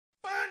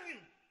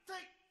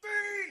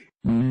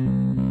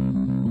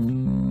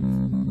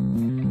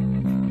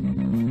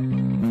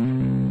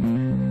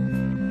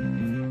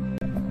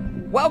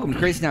Welcome to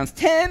Crazy Town's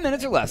 10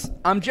 Minutes or Less.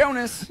 I'm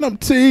Jonas. And I'm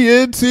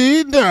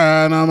TNT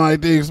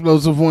Dynamite, the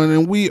explosive one,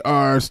 and we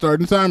are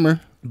starting timer.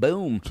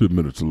 Boom. 10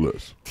 minutes or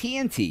less.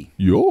 TNT.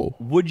 Yo.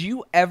 Would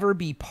you ever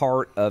be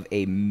part of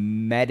a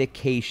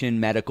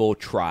medical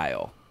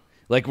trial?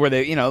 Like where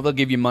they, they'll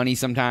give you money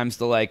sometimes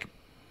to like,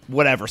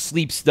 whatever,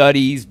 sleep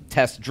studies,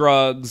 test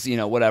drugs,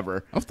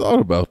 whatever. I've thought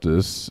about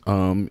this.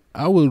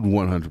 I would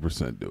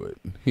 100% do it.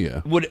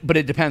 Yeah. But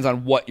it depends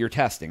on what you're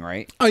testing,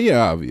 right? Oh, yeah,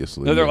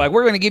 obviously. So they're like,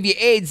 we're going to give you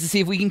AIDS to see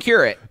if we can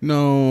cure it.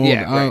 No,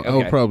 Yeah, right, I'll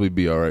okay. probably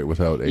be all right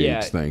without AIDS,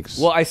 Yeah. thanks.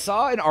 Well, I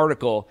saw an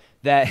article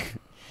that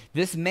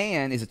this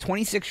man is a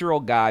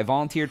 26-year-old guy,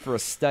 volunteered for a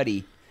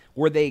study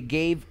where they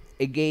gave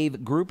a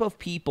group of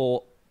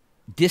people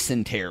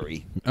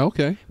dysentery,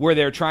 Okay. where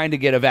they're trying to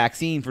get a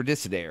vaccine for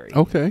dysentery.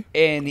 Okay.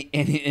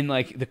 And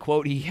like the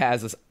quote he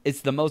has is, "It's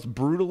the most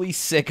brutally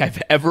sick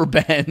I've ever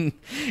been."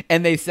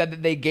 And they said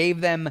that they gave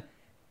them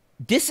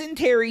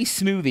dysentery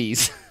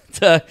smoothies.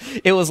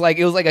 It was like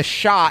a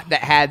shot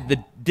that had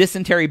the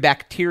dysentery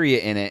bacteria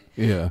in it.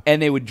 Yeah.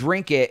 And they would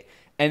drink it.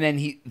 And then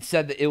he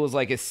said that it was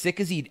like as sick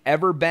as he'd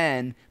ever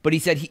been. But he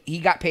said he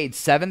got paid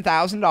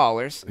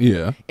 $7,000.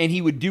 Yeah. And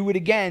he would do it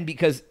again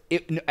because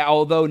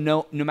although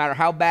no matter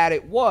how bad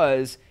it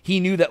was, he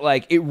knew that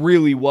like it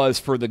really was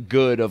for the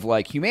good of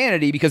like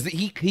humanity, because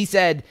he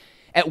said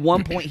at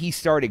one point he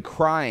started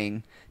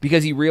crying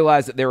because he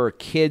realized that there are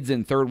kids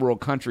in third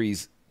world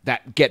countries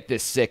that get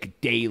this sick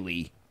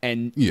daily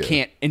and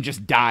can't and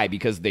just die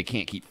because they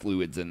can't keep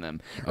fluids in them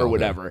or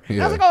whatever. Yeah.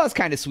 And I was like, oh, that's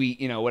kind of sweet,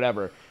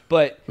 whatever.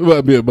 But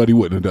But he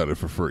wouldn't have done it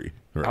for free.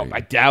 Right? oh, I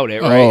doubt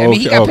it, right? I mean,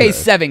 he got paid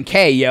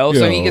 $7K, yo,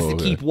 so he gets to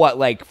okay. keep what,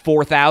 like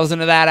 4,000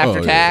 of that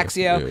after tax,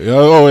 yo. Yeah.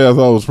 Oh, yeah, I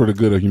thought it was for the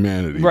good of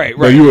humanity. Right,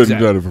 But you wouldn't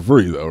exactly. have done it for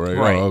free, though, right?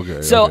 Right. Oh,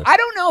 okay. So okay. I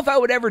don't know if I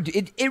would ever do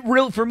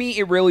it. For me,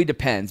 it really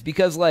depends,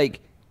 because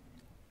like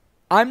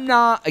I'm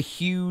not a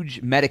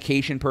huge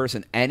medication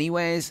person,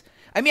 anyways.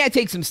 I mean, I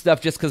take some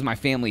stuff just because my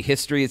family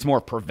history. It's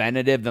more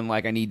preventative than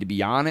like I need to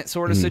be on it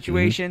sort of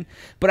situation.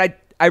 But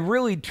I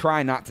really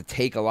try not to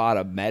take a lot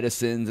of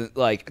medicines.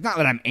 Like, not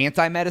that I'm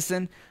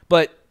anti-medicine,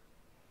 but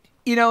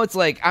it's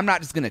like I'm not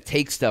just gonna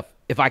take stuff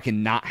if I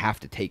can not have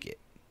to take it.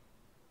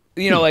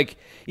 Like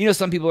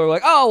some people are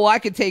like, oh, well, I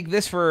could take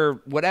this for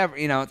whatever.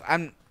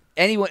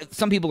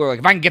 Some people are like,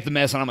 if I can get the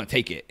medicine, I'm gonna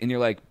take it. And you're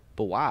like,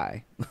 but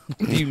why?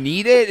 Do you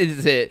need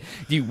it?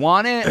 Do you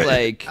want it?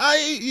 Like,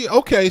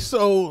 okay,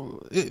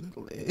 so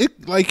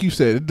it like you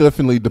said, it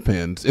definitely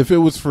depends. If it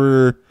was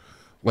for,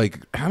 like,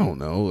 I don't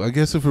know, I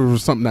guess if it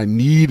was something I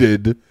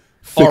needed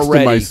fixed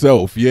Already. to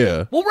myself,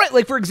 yeah. well, right.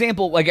 Like, for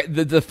example, like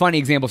the funny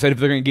example said, if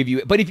they're gonna give you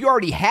it, but if you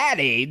already had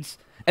AIDS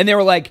and they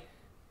were like,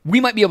 we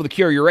might be able to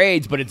cure your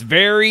AIDS, but it's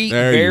very,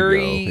 There you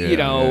very,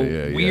 go.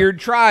 Yeah. weird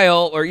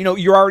trial, or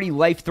you're already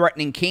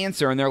life-threatening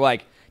cancer, and they're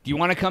like, do you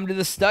want to come to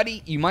the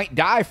study? You might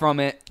die from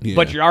it,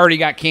 but you already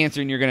got cancer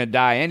and you're going to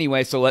die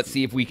anyway, so let's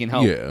see if we can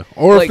help. Yeah.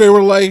 Or like, if they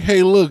were like,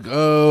 hey, look,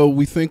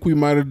 we think we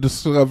might have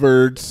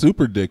discovered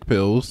super dick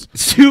pills.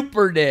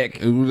 Super dick.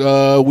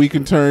 We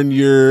can turn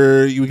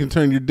your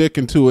dick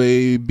into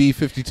a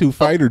B-52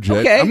 fighter jet.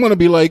 okay. I'm going to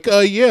be like,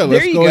 yeah,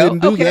 let's go ahead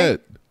and do that.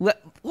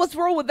 Let's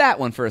roll with that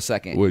one for a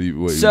second. What are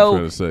you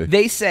trying to say?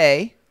 They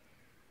say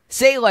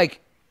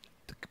like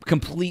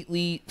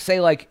completely, say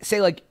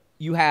like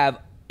you have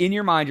in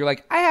your mind, you're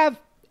like, I have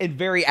a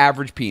very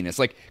average penis,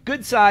 like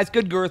good size,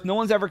 good girth. No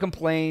one's ever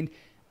complained.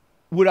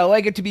 Would I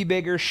like it to be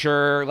bigger?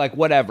 Sure. Like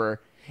whatever.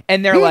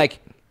 And they're like,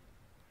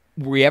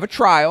 we have a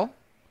trial.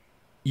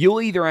 You'll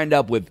either end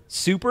up with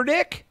super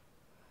dick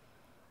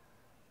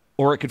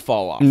or it could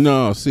fall off.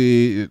 No,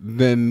 see,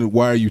 then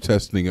why are you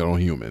testing it on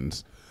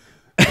humans?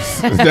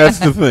 That's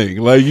the thing.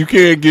 Like, you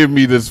can't give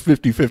me this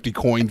 50-50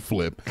 coin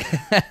flip,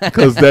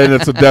 because then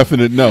it's a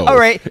definite no. All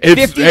right,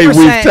 It's, 50%. hey,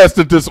 we've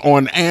tested this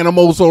on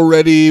animals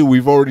already.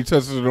 We've already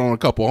tested it on a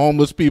couple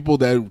homeless people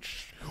that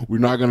we're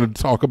not going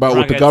to talk about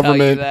with the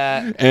government.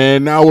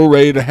 And now we're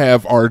ready to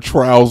have our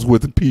trials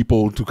with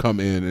people to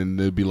come in, and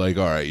they'd be like,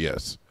 all right,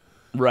 yes.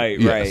 Right.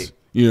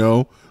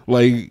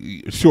 Like,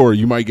 sure,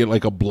 you might get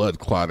like a blood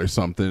clot or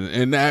something,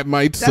 and that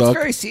might suck. That's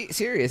very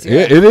serious.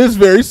 Yeah, it is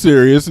very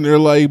serious, and they're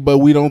like, but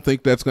we don't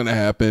think that's going to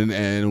happen,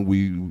 and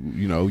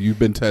you've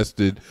been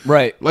tested.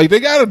 Right. Like, they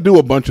got to do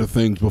a bunch of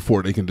things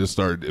before they can just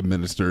start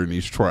administering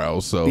these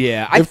trials. So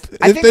yeah, if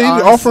they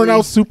offering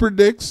out super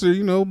dicks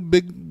or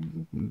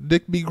big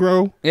dick be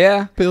grow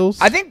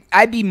pills, I think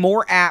I'd be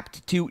more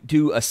apt to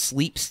do a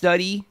sleep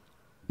study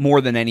more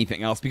than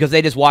anything else, because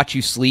they just watch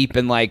you sleep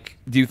and like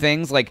do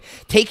things like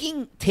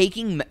taking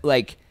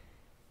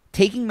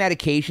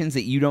medications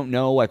that you don't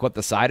know like what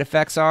the side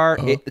effects are.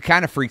 It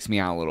kind of freaks me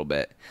out a little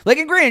bit. Like,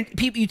 and granted,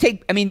 people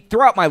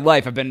throughout my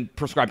life I've been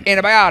prescribed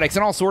antibiotics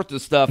and all sorts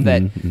of stuff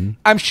that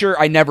I'm sure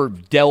I never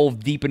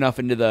delved deep enough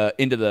into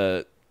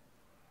the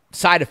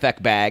side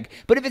effect bag.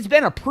 But if it's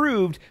been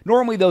approved,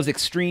 normally those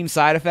extreme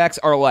side effects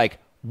are like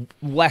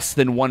less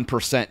than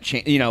 1%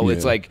 chance.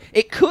 It's like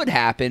it could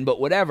happen, but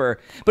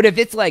whatever. But if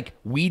it's like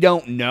we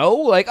don't know,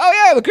 like, oh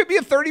yeah, there could be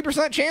a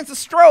 30% chance of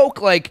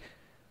stroke, like,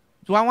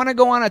 do I want to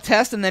go on a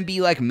test and then be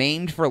like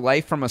maimed for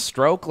life from a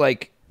stroke?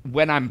 Like,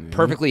 when I'm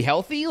perfectly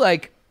healthy,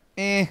 like,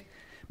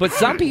 But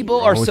some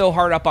people are so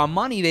hard up on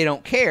money they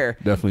don't care.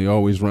 Definitely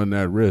always run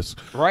that risk.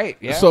 Right,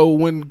 yeah. So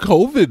when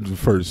COVID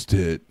first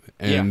hit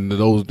and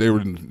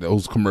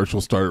those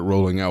commercials started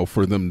rolling out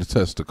for them to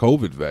test the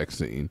COVID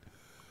vaccine,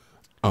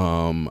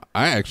 I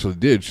actually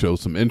did show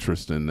some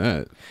interest in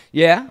that.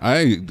 Yeah.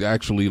 I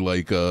actually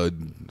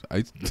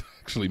I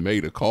actually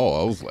made a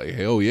call. I was like,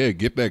 hell yeah,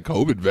 get that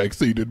COVID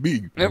vaccine to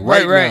me.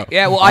 Right. Now.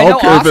 Yeah, well, I know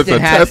Austin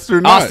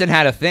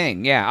had a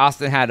thing. Yeah,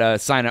 Austin had a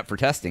sign up for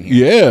testing here.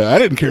 Yeah, I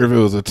didn't care if it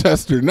was a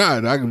test or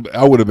not.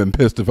 I would have been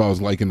pissed if I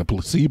was like in the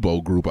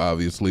placebo group,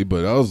 obviously,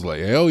 but I was like,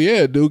 hell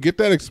yeah, dude, get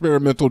that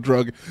experimental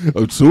drug.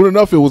 Soon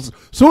enough it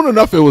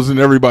was in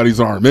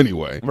everybody's arm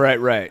anyway.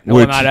 Right.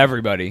 Well, not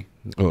everybody.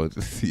 Oh,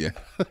 yeah,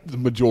 the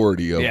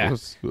majority of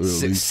us.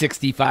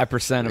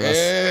 65% of us.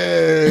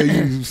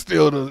 Yeah, you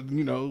still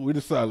we're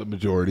the silent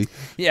majority.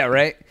 Yeah,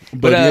 right.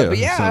 But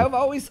I've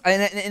always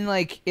and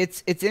like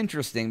it's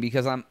interesting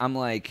because I'm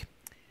like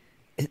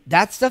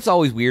that stuff's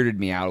always weirded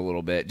me out a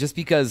little bit just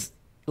because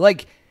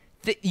like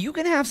you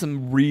can have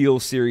some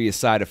real serious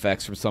side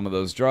effects from some of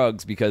those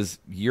drugs because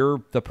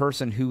you're the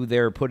person who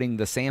they're putting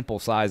the sample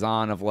size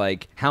on of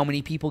like how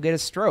many people get a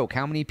stroke,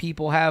 how many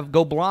people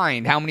go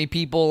blind, how many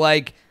people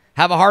like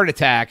have a heart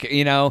attack,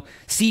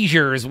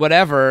 seizures,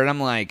 whatever. And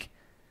I'm like,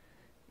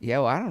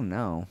 well, I don't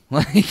know.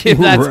 Like, if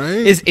that's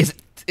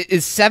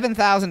is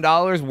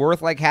 $7,000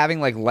 worth like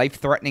having like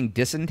life-threatening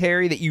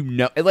dysentery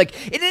that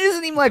like it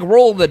isn't even like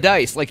roll the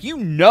dice, like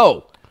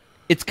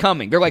it's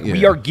coming. They're like,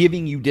 we are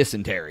giving you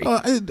dysentery.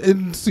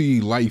 And see,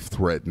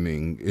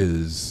 life-threatening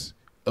is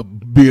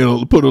being able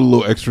to put a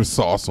little extra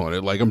sauce on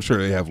it. Like I'm sure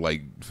they have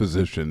like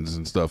physicians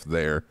and stuff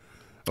there.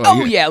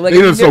 Like they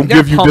just don't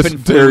give you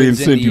dysentery and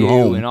send you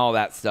home and all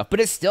that stuff. But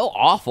it's still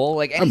awful.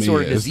 Like any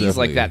sort of disease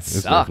like that sucks.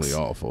 It's definitely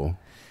awful.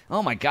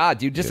 Oh my god,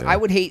 dude! I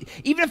would hate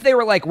even if they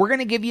were like, we're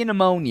gonna give you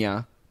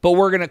pneumonia, but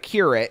we're gonna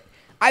cure it.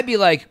 I'd be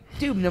like,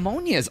 dude,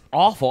 pneumonia is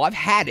awful. I've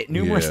had it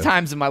numerous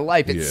times in my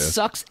life. It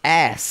sucks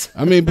ass.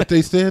 I mean, but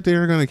they said they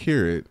were gonna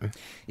cure it.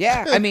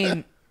 Yeah, I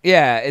mean,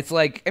 it's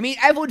like,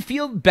 I would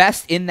feel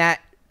best in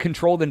that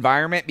controlled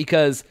environment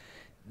because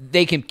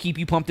they can keep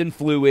you pumped in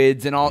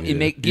fluids and all.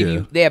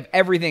 They have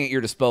everything at your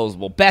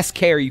disposal. Best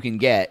care you can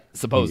get,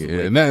 supposedly.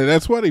 Yeah, and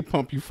that's why they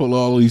pump you full of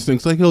all these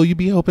things. Like, you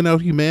be helping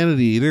out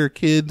humanity. There are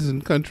kids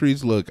and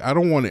countries. Look, I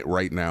don't want it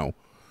right now.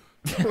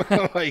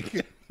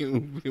 Like,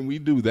 can we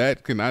do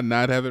that? Can I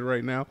not have it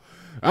right now?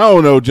 I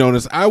don't know,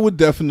 Jonas. I would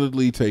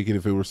definitely take it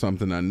if it were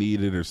something I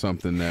needed or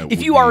something that.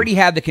 If you already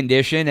had the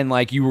condition and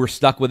like you were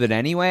stuck with it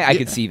anyway, I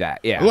could see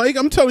that. Yeah. Like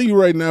I'm telling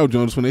you right now,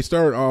 Jonas, when they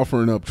start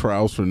offering up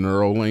trials for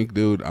Neuralink,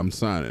 dude, I'm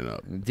signing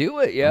up.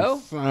 Do it, yo.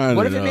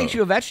 What if it makes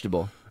you a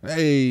vegetable?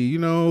 Hey,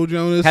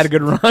 Jonas had a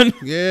good run.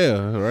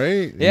 Yeah,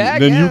 right. Yeah.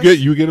 Then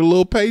you get a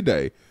little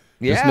payday.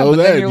 Yeah, just know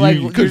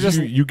that because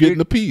you getting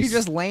a piece. You're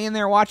just laying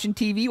there watching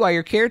TV while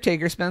your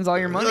caretaker spends all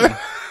your money.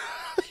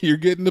 You're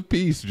getting a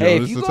piece, Jonas. Hey,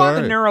 if you go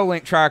on the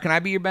Neuralink trial, can I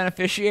be your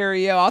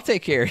beneficiary? Yo, I'll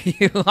take care of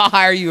you. I'll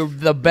hire you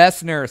the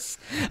best nurse.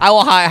 I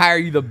will hire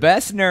you the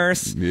best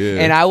nurse,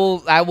 and I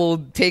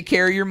will take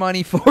care of your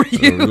money for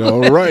you.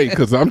 All right,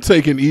 because I'm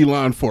taking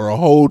Elon for a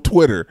whole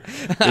Twitter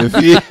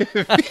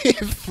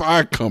if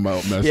I come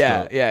out messed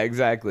up. Yeah,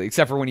 exactly.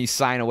 Except for when you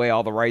sign away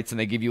all the rights and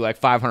they give you like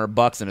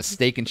 $500 and a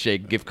Steak and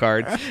Shake gift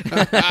card.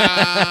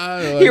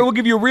 Here, we'll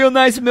give you a real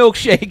nice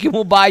milkshake and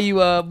we'll buy you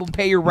we'll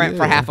pay your rent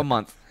for half a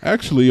month.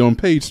 Actually, on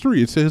page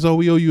 3, it says,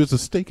 we owe you as a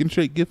Steak and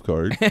Shake gift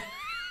card.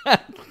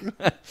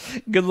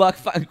 Good luck.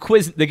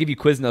 They give you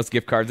Quiznos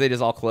gift cards. They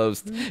just all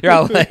closed. You're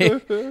all like,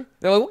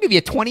 we'll give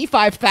you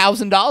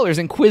 $25,000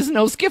 in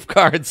Quiznos gift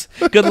cards.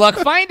 Good luck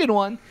finding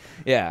one.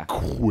 Yeah.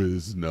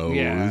 Quiznos.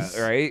 Yeah,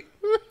 right?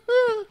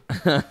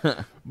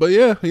 But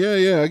yeah.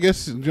 I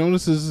guess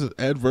Jonas is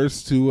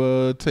adverse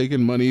to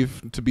taking money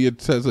to be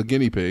as a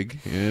guinea pig.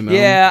 And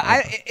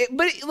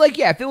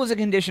if it was a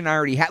condition I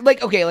already had,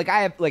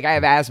 I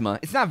have asthma.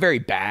 It's not very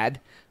bad,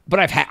 but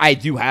I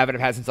do have it.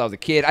 I've had it since I was a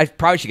kid. I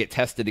probably should get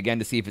tested again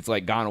to see if it's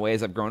like gone away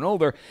as I've grown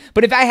older.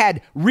 But if I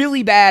had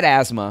really bad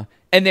asthma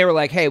and they were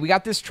like, hey, we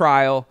got this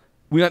trial,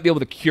 we might be able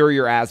to cure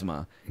your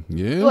asthma.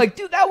 Yeah. Like,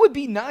 dude, that would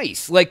be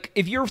nice. Like,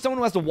 if you're someone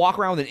who has to walk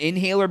around with an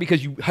inhaler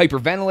because you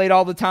hyperventilate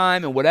all the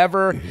time and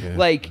whatever,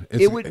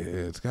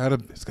 it's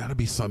gotta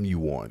be something you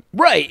want.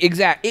 Right,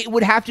 exactly. It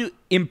would have to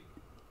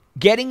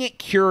getting it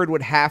cured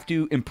would have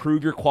to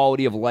improve your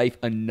quality of life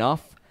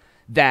enough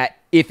that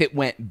if it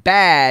went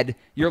bad,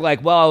 you're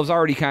like, well, I was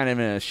already kind of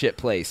in a shit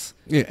place.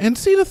 Yeah, and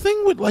see, the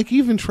thing with like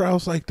even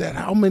trials like that,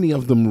 how many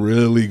of them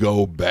really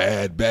go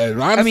bad?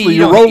 Honestly,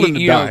 you're rolling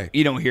the die.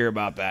 You don't hear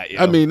about that.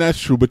 I mean, that's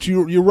true, but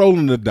you're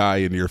rolling the die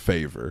in your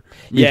favor.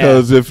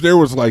 Because if there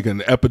was like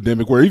an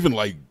epidemic where even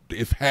like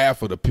if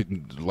half of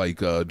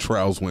the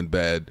trials went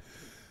bad,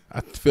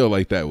 I feel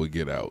like that would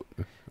get out.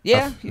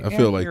 Yeah, I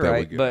feel like that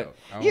would get out.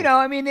 But,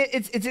 I mean,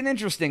 it's an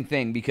interesting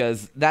thing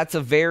because that's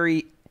a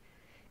very...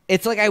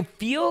 It's like I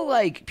feel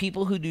like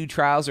people who do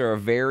trials are a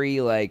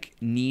very like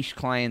niche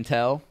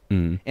clientele,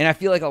 and I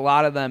feel like a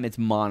lot of them it's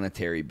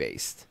monetary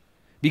based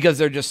because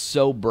they're just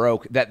so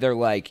broke that they're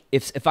like,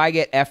 if I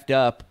get effed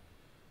up,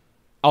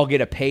 I'll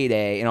get a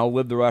payday and I'll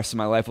live the rest of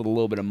my life with a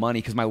little bit of money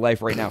because my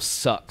life right now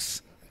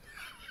sucks.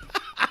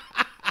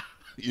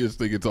 You just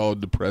think it's all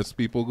depressed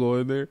people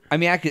going there? I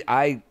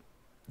mean,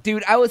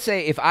 dude, I would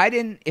say if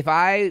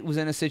I was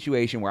in a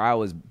situation where I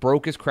was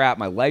broke as crap,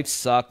 my life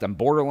sucked, I'm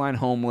borderline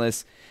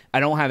homeless, I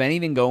don't have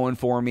anything going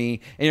for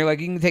me, and you're like,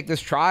 you can take this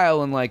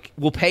trial and like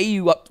we'll pay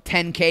you up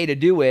 $10K to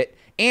do it,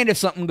 and if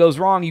something goes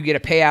wrong, you get a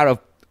payout of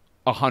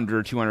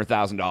 $100,000,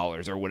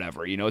 $200,000 or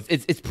whatever. You know,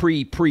 it's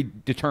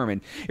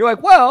predetermined. You're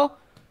like, well,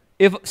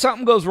 if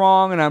something goes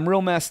wrong and I'm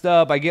real messed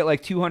up, I get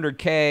like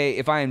 $200K.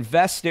 If I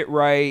invest it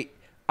right,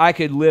 I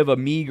could live a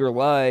meager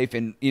life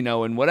and, you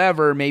know, and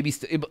whatever, maybe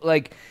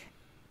like,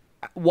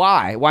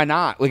 why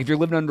not? Like, if you're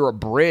living under a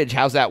bridge,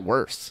 how's that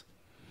worse?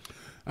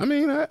 I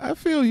mean, I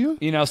feel you.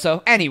 You know,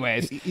 so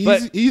anyways.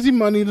 Easy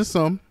money to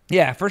some.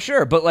 Yeah, for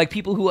sure. But like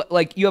people who,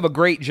 like, you have a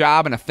great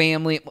job and a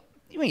family,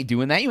 you ain't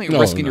doing that. You ain't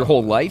risking your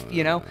whole life,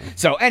 you know?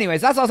 So anyways,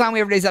 that's all the time we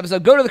have for today's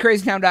episode. Go to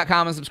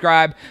thecrazytown.com and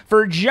subscribe.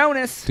 For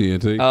Jonas.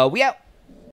 TNT. We out.